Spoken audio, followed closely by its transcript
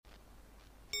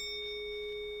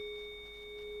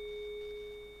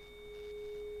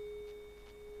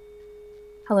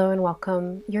Hello and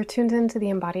welcome. You're tuned into the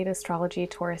Embodied Astrology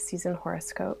Taurus season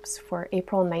horoscopes for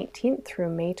April 19th through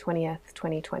May 20th,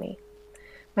 2020.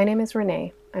 My name is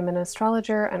Renee. I'm an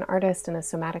astrologer, an artist, and a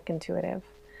somatic intuitive.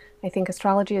 I think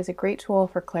astrology is a great tool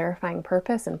for clarifying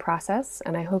purpose and process,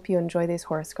 and I hope you enjoy these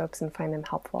horoscopes and find them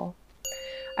helpful.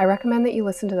 I recommend that you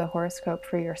listen to the horoscope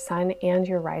for your sun and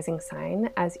your rising sign,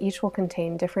 as each will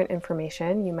contain different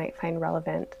information you might find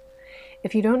relevant.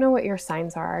 If you don't know what your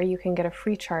signs are, you can get a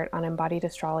free chart on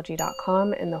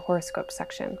embodiedastrology.com in the horoscope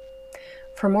section.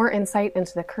 For more insight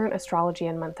into the current astrology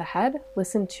and month ahead,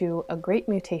 listen to A Great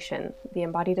Mutation, the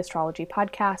Embodied Astrology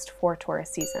podcast for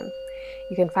Taurus season.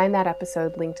 You can find that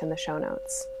episode linked in the show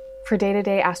notes. For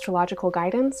day-to-day astrological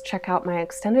guidance, check out my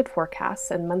extended forecasts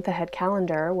and month-ahead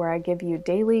calendar, where I give you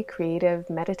daily creative,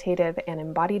 meditative, and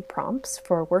embodied prompts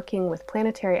for working with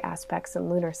planetary aspects and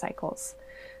lunar cycles.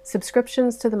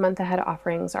 Subscriptions to the month-ahead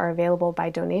offerings are available by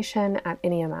donation at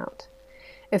any amount.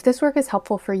 If this work is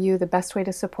helpful for you, the best way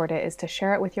to support it is to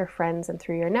share it with your friends and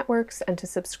through your networks, and to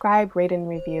subscribe, rate, and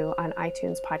review on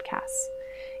iTunes podcasts.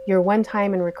 Your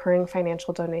one-time and recurring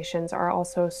financial donations are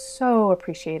also so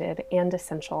appreciated and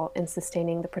essential in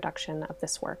sustaining the production of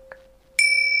this work.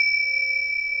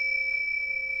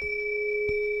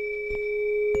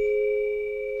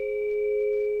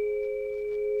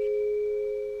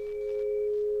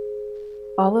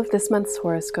 All of this month's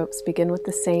horoscopes begin with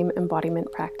the same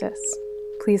embodiment practice.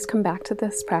 Please come back to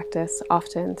this practice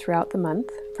often throughout the month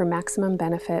for maximum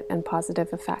benefit and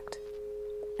positive effect.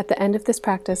 At the end of this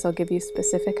practice, I'll give you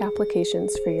specific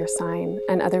applications for your sign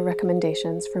and other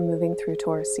recommendations for moving through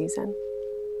Taurus season.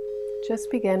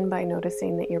 Just begin by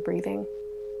noticing that you're breathing.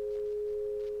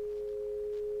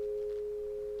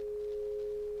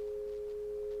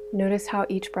 Notice how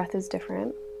each breath is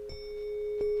different.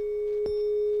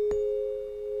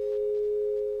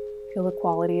 Feel the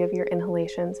quality of your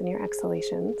inhalations and your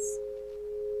exhalations.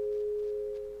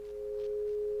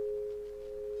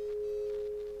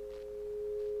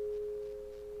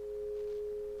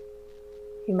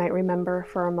 You might remember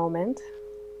for a moment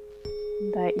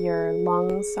that your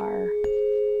lungs are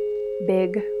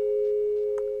big,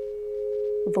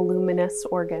 voluminous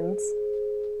organs.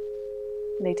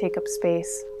 They take up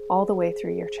space all the way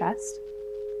through your chest.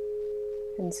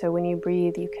 And so when you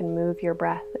breathe, you can move your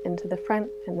breath into the front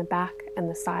and the back and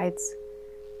the sides,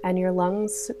 and your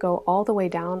lungs go all the way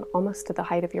down, almost to the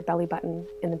height of your belly button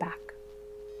in the back.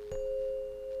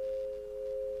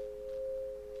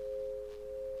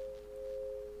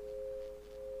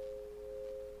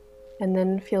 And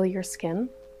then feel your skin.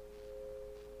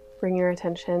 Bring your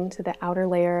attention to the outer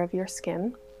layer of your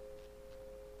skin,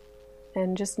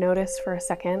 and just notice for a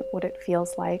second what it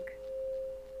feels like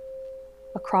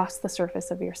across the surface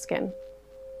of your skin,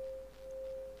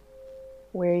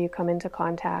 where you come into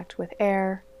contact with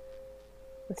air,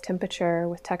 with temperature,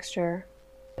 with texture.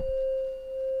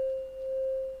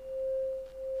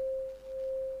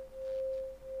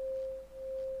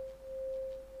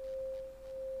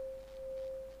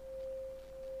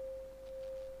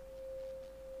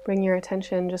 Bring your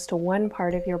attention just to one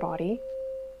part of your body.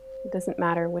 It doesn't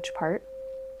matter which part.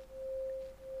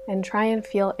 And try and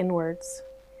feel inwards.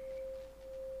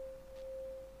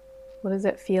 What does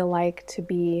it feel like to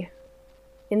be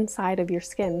inside of your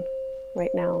skin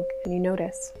right now? Can you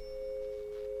notice?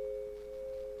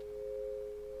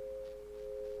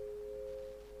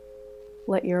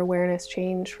 Let your awareness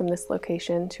change from this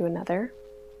location to another.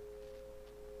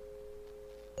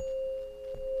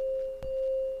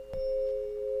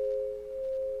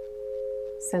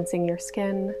 Sensing your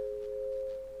skin,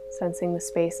 sensing the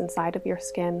space inside of your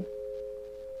skin.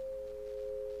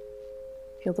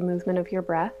 Feel the movement of your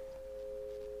breath,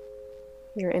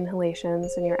 your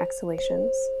inhalations and your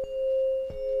exhalations.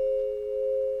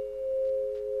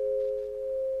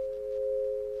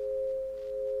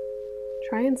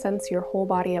 Try and sense your whole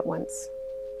body at once.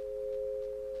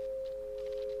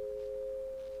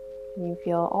 And you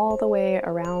feel all the way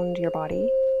around your body.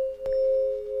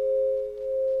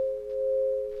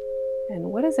 And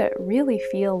what does it really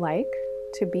feel like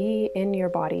to be in your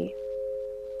body?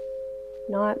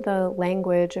 Not the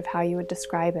language of how you would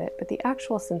describe it, but the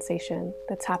actual sensation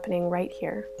that's happening right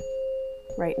here,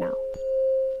 right now.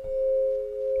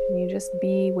 Can you just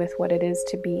be with what it is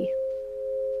to be?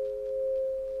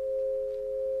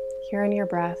 Here in your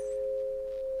breath,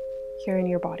 here in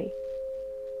your body.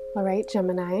 All right,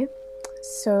 Gemini.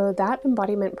 So that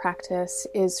embodiment practice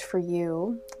is for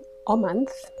you all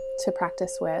month to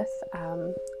practice with.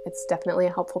 It's definitely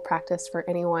a helpful practice for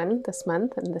anyone this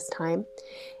month and this time.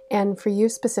 And for you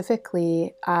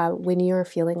specifically, when you're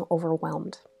feeling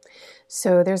overwhelmed.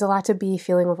 So there's a lot to be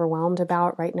feeling overwhelmed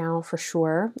about right now for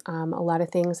sure. A lot of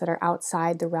things that are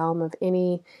outside the realm of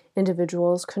any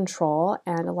individual's control,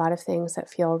 and a lot of things that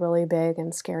feel really big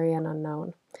and scary and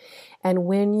unknown. And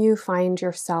when you find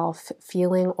yourself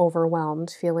feeling overwhelmed,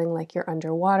 feeling like you're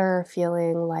underwater,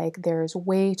 feeling like there's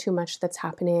way too much that's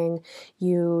happening,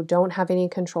 you don't have any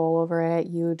control over it,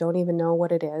 you don't even know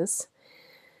what it is,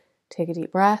 take a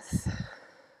deep breath,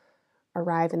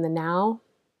 arrive in the now,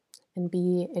 and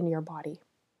be in your body.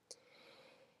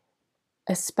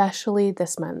 Especially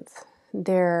this month,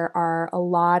 there are a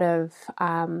lot of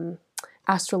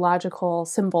astrological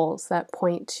symbols that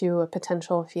point to a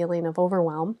potential feeling of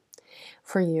overwhelm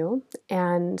for you.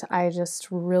 And I just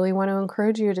really want to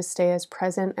encourage you to stay as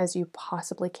present as you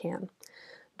possibly can.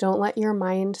 Don't let your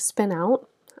mind spin out.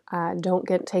 Don't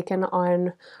get taken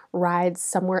on rides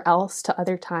somewhere else to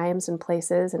other times and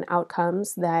places and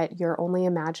outcomes that you're only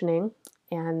imagining.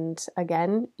 And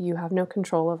again, you have no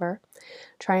control over.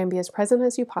 Try and be as present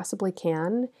as you possibly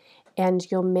can, and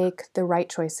you'll make the right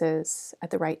choices at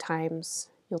the right times.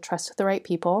 You'll trust the right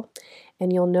people,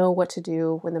 and you'll know what to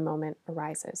do when the moment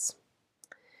arises.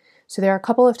 So there are a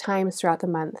couple of times throughout the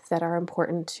month that are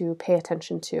important to pay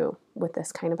attention to with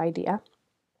this kind of idea.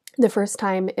 The first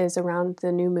time is around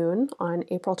the new moon on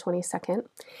April 22nd.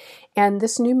 And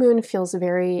this new moon feels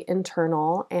very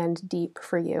internal and deep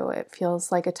for you. It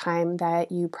feels like a time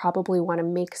that you probably want to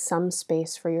make some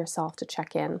space for yourself to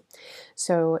check in.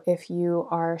 So if you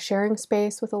are sharing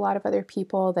space with a lot of other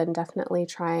people, then definitely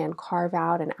try and carve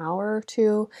out an hour or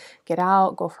two. Get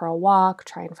out, go for a walk,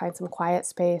 try and find some quiet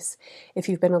space. If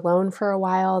you've been alone for a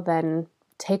while, then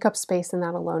take up space in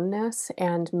that aloneness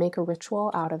and make a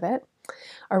ritual out of it.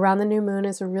 Around the new moon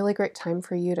is a really great time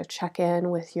for you to check in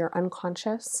with your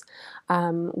unconscious,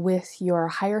 with your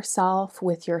higher self,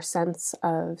 with your sense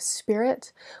of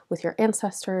spirit, with your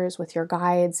ancestors, with your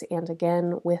guides, and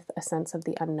again, with a sense of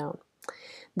the unknown.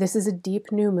 This is a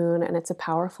deep new moon, and it's a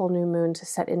powerful new moon to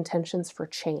set intentions for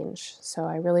change. So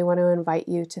I really want to invite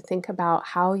you to think about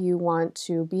how you want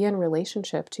to be in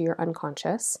relationship to your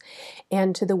unconscious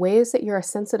and to the ways that you're a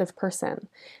sensitive person,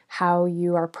 how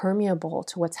you are permeable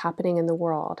to what's happening in the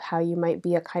world, how you might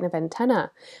be a kind of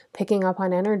antenna picking up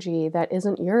on energy that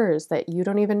isn't yours, that you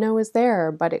don't even know is there,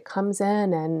 but it comes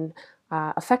in and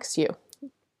affects you.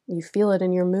 You feel it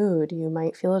in your mood, you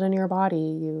might feel it in your body,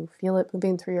 you feel it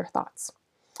moving through your thoughts.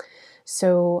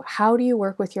 So how do you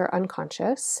work with your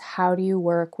unconscious? How do you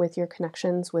work with your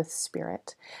connections with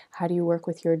spirit? How do you work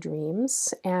with your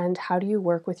dreams? And how do you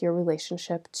work with your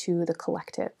relationship to the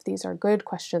collective? These are good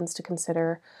questions to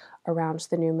consider around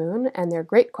the new moon, and they're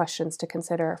great questions to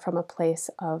consider from a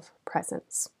place of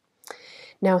presence.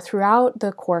 Now, throughout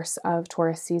the course of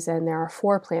Taurus season, there are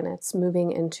 4 planets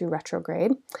moving into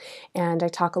retrograde, and I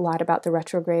talk a lot about the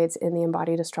retrogrades in the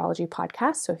Embodied Astrology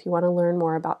podcast, so if you want to learn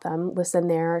more about them, listen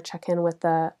there, check in with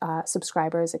the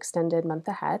subscribers extended month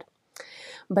ahead.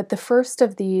 But the first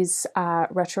of these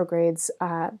retrogrades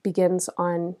begins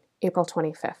on April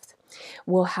 25th.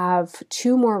 We'll have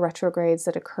 2 more retrogrades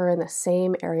that occur in the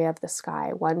same area of the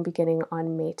sky, one beginning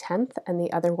on May 10th and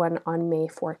the other one on May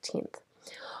 14th.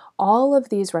 All of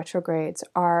these retrogrades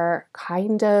are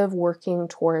kind of working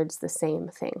towards the same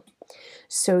thing.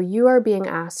 So you are being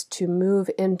asked to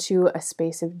move into a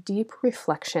space of deep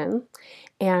reflection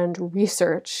and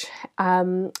research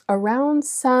around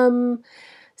some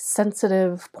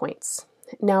sensitive points.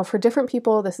 Now, for different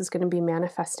people, this is going to be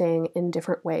manifesting in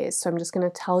different ways. So I'm just going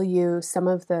to tell you some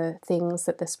of the things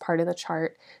that this part of the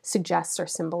chart suggests or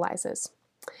symbolizes.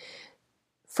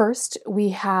 First, we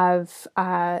have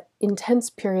intense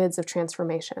periods of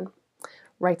transformation,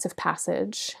 rites of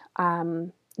passage,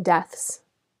 deaths,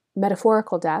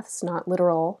 metaphorical deaths, not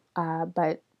literal,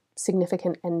 but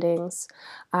significant endings,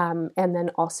 and then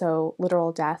also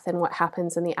literal death and what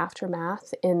happens in the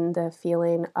aftermath in the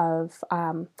feeling of,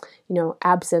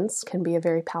 absence can be a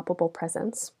very palpable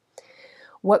presence.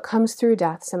 What comes through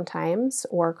death sometimes,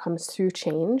 or comes through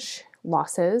change,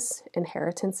 losses,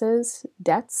 inheritances,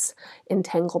 debts,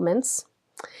 entanglements,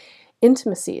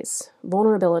 intimacies,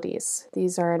 vulnerabilities.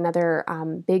 These are another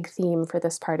big theme for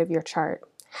this part of your chart.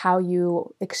 How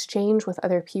you exchange with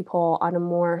other people on a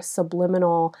more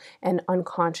subliminal and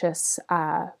unconscious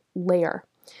layer.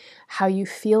 How you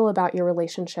feel about your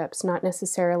relationships, not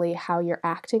necessarily how you're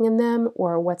acting in them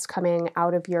or what's coming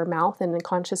out of your mouth in a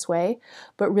conscious way,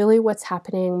 but really what's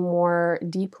happening more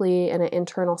deeply in an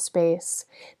internal space.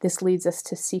 This leads us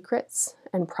to secrets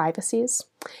and privacies,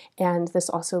 and this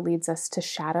also leads us to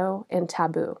shadow and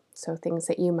taboo, so things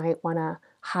that you might want to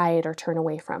hide or turn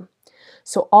away from.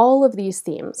 So all of these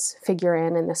themes figure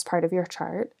in this part of your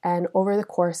chart, and over the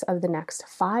course of the next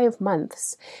 5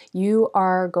 months, you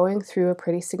are going through a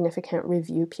pretty significant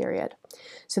review period.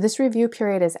 So this review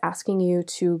period is asking you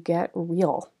to get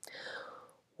real.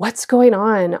 What's going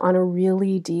on a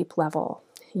really deep level?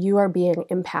 You are being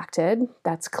impacted.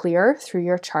 That's clear through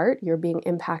your chart. You're being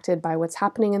impacted by what's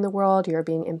happening in the world. You're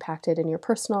being impacted in your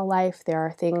personal life. There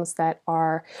are things that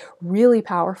are really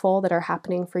powerful that are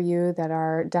happening for you that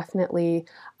are definitely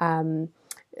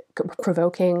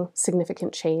provoking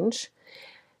significant change.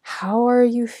 How are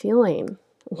you feeling?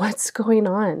 What's going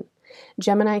on?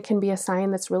 Gemini can be a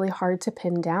sign that's really hard to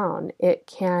pin down. It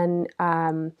can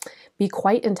be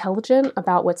quite intelligent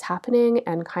about what's happening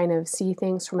and kind of see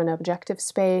things from an objective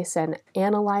space and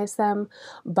analyze them,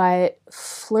 but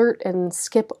flirt and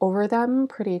skip over them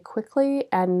pretty quickly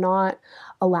and not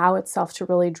allow itself to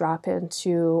really drop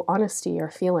into honesty or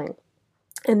feeling.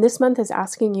 And this month is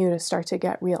asking you to start to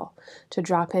get real, to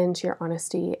drop into your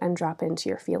honesty and drop into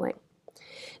your feeling.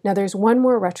 Now there's one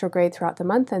more retrograde throughout the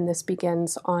month, and this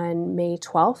begins on May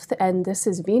 12th, and this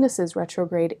is Venus's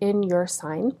retrograde in your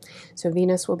sign. So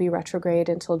Venus will be retrograde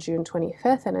until June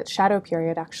 25th, and its shadow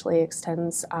period actually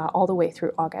extends all the way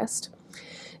through August.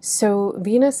 So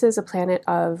Venus is a planet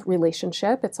of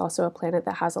relationship. It's also a planet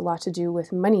that has a lot to do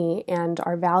with money and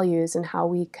our values and how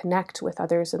we connect with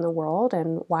others in the world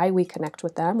and why we connect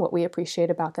with them, what we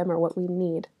appreciate about them, or what we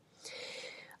need.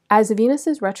 As Venus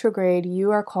is retrograde,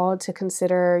 you are called to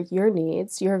consider your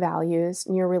needs, your values,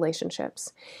 and your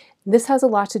relationships. This has a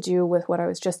lot to do with what I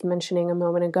was just mentioning a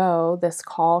moment ago, this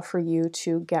call for you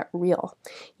to get real.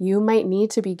 You might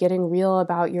need to be getting real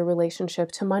about your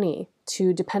relationship to money,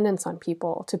 to dependence on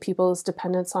people, to people's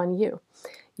dependence on you.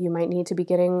 You might need to be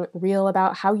getting real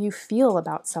about how you feel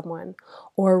about someone,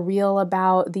 or real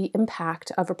about the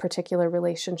impact of a particular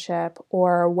relationship,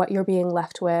 or what you're being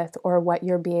left with, or what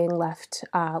you're being left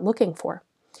looking for.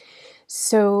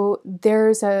 So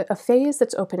there's a phase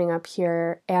that's opening up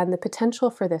here, and the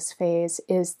potential for this phase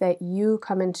is that you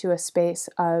come into a space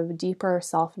of deeper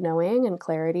self-knowing and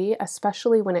clarity,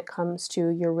 especially when it comes to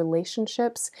your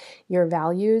relationships, your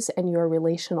values, and your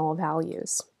relational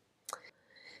values.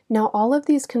 Now, all of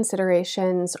these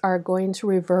considerations are going to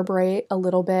reverberate a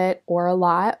little bit or a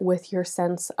lot with your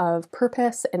sense of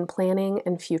purpose and planning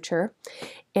and future.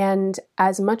 And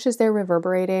as much as they're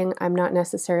reverberating, I'm not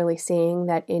necessarily seeing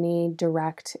that any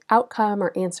direct outcome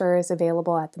or answer is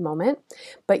available at the moment,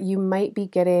 but you might be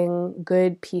getting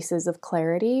good pieces of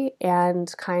clarity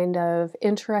and kind of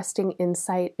interesting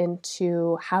insight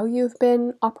into how you've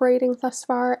been operating thus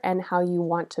far and how you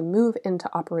want to move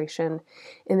into operation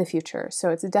in the future. So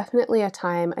it's definitely a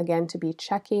time, again, to be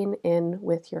checking in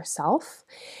with yourself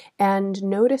and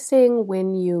noticing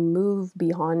when you move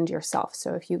beyond yourself.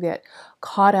 So if you get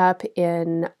caught up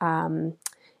in the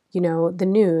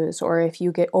news, or if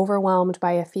you get overwhelmed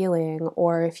by a feeling,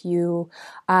 or if you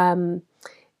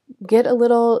get a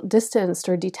little distanced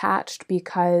or detached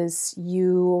because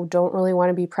you don't really want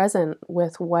to be present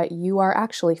with what you are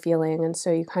actually feeling, and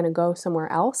so you kind of go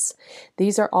somewhere else.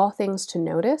 These are all things to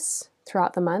notice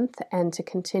throughout the month and to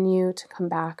continue to come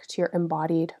back to your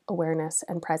embodied awareness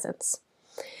and presence.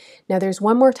 Now, there's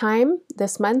one more time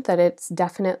this month that it's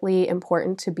definitely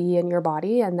important to be in your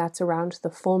body, and that's around the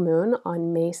full moon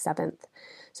on May 7th.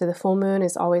 So the full moon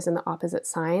is always in the opposite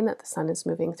sign that the sun is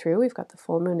moving through. We've got the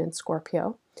full moon in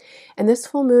Scorpio. And this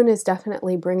full moon is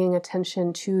definitely bringing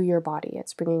attention to your body.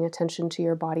 It's bringing attention to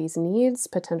your body's needs,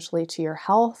 potentially to your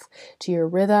health, to your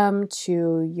rhythm,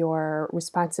 to your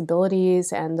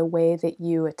responsibilities, and the way that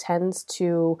you attend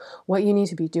to what you need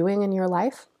to be doing in your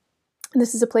life.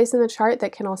 This is a place in the chart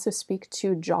that can also speak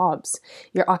to jobs,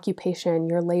 your occupation,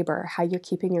 your labor, how you're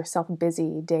keeping yourself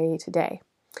busy day to day.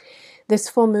 This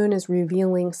full moon is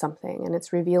revealing something, and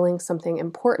it's revealing something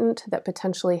important that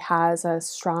potentially has a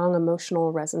strong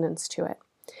emotional resonance to it.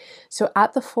 So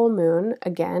at the full moon,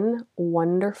 again,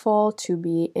 wonderful to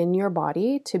be in your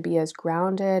body, to be as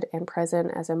grounded and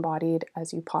present, as embodied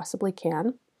as you possibly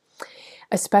can,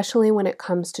 especially when it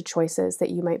comes to choices that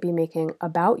you might be making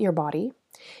about your body,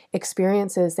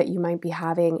 experiences that you might be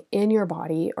having in your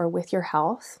body or with your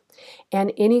health,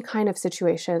 and any kind of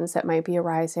situations that might be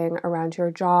arising around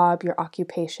your job, your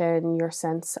occupation, your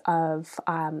sense of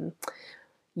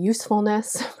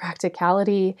usefulness,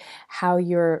 practicality, how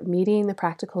you're meeting the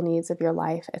practical needs of your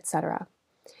life, etc.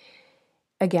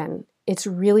 Again, It's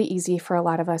really easy for a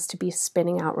lot of us to be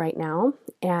spinning out right now,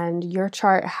 and your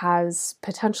chart has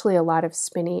potentially a lot of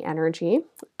spinny energy.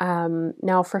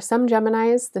 Now, for some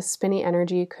Geminis, the spinny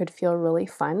energy could feel really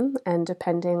fun, and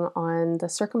depending on the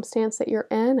circumstance that you're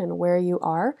in and where you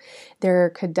are, there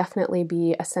could definitely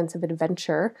be a sense of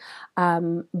adventure.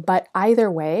 But either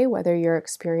way, whether you're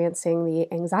experiencing the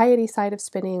anxiety side of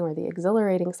spinning or the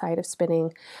exhilarating side of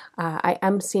spinning, I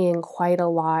am seeing quite a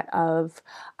lot of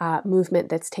movement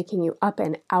that's taking you up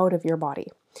and out of your body.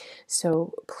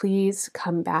 So please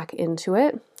come back into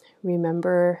it.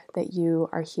 Remember that you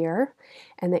are here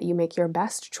and that you make your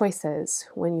best choices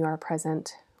when you are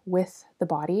present with the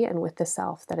body and with the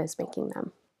self that is making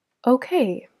them.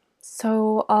 Okay,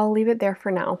 so I'll leave it there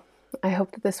for now. I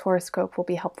hope that this horoscope will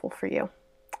be helpful for you.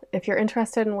 If you're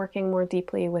interested in working more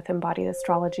deeply with embodied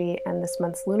astrology and this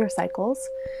month's lunar cycles,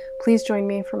 please join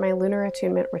me for my lunar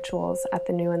attunement rituals at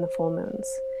the new and the full moons.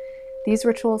 These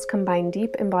rituals combine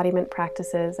deep embodiment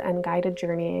practices and guided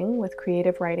journeying with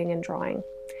creative writing and drawing.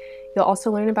 You'll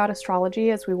also learn about astrology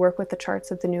as we work with the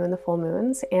charts of the new and the full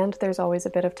moons, and there's always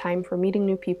a bit of time for meeting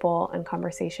new people and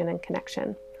conversation and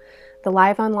connection. The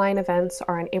live online events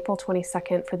are on April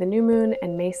 22nd for the new moon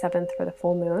and May 7th for the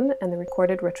full moon, and the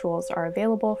recorded rituals are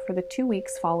available for the 2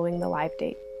 weeks following the live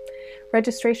date.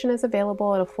 Registration is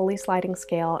available at a fully sliding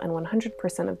scale, and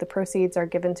 100% of the proceeds are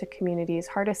given to communities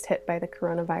hardest hit by the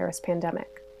coronavirus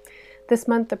pandemic. This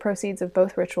month, the proceeds of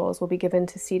both rituals will be given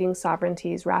to Seeding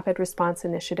Sovereignty's Rapid Response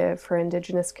Initiative for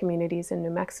Indigenous Communities in New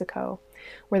Mexico,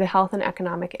 where the health and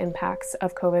economic impacts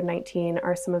of COVID-19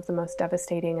 are some of the most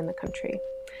devastating in the country.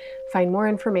 Find more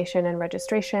information and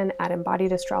registration at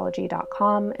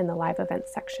embodiedastrology.com in the live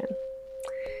events section.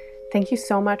 Thank you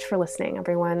so much for listening,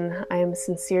 everyone. I am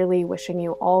sincerely wishing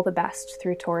you all the best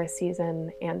through Taurus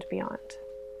season and beyond.